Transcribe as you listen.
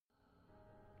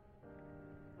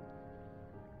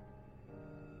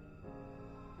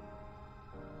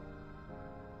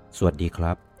สวัสดีค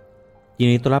รับยิน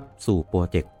ดีต้อนรับสู่โปร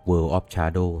เจกต์ World of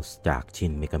Shadows จากชิ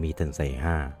นเมกามิเทนไซ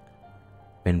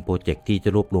5เป็นโปรเจกต์ที่จะ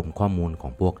รวบรวมข้อมูลขอ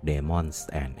งพวก Demons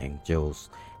and Angels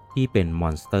ที่เป็นม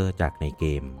อนสเตอร์จากในเก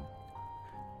ม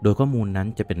โดยข้อมูลนั้น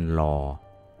จะเป็นลอ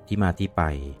ที่มาที่ไป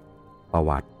ประ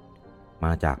วัติม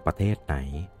าจากประเทศไหน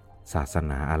ศาส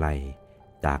นาอะไร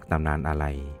จากตำนานอะไร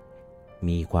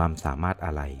มีความสามารถอ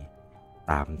ะไร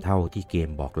ตามเท่าที่เกม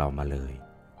บอกเรามาเลย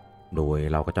โดย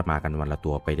เราก็จะมากันวันละ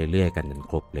ตัวไปเรื่อยๆกันจน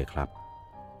ครบเลยครับ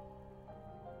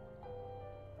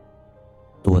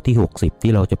ตัวที่60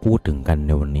ที่เราจะพูดถึงกันใ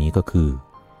นวันนี้ก็คือ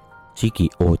ชิกิ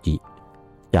โอจิ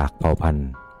จากเผ่าพัน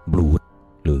ธุ์บลูด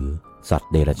หรือสัต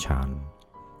ว์เดรัจฉาน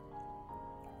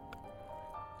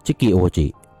ชิกิโอจิ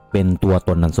เป็นตัวต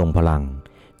นนันทรงพลัง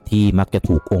ที่มักจะ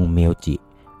ถูกองค์เมลจิ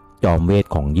จอมเวท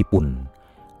ของญี่ปุ่น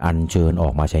อัญเชิญออ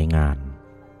กมาใช้งาน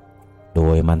โด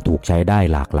ยมันถูกใช้ได้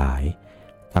หลากหลาย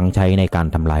ทั้งใช้ในการ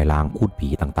ทำลายล้างพูดผี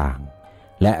ต่าง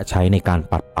ๆและใช้ในการ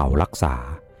ปัดเป่ารักษา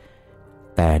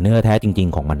แต่เนื้อแท้จริง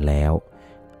ๆของมันแล้ว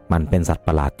มันเป็นสัตว์ป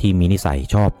ระหลาดที่มีนิสัย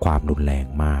ชอบความรุนแรง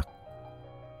มาก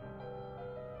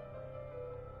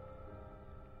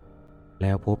แ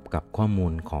ล้วพบกับข้อมู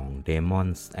ลของ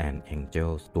Demons and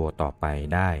Angels ตัวต่อไป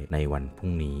ได้ในวันพรุ่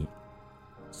งนี้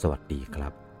สวัสดีครั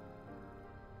บ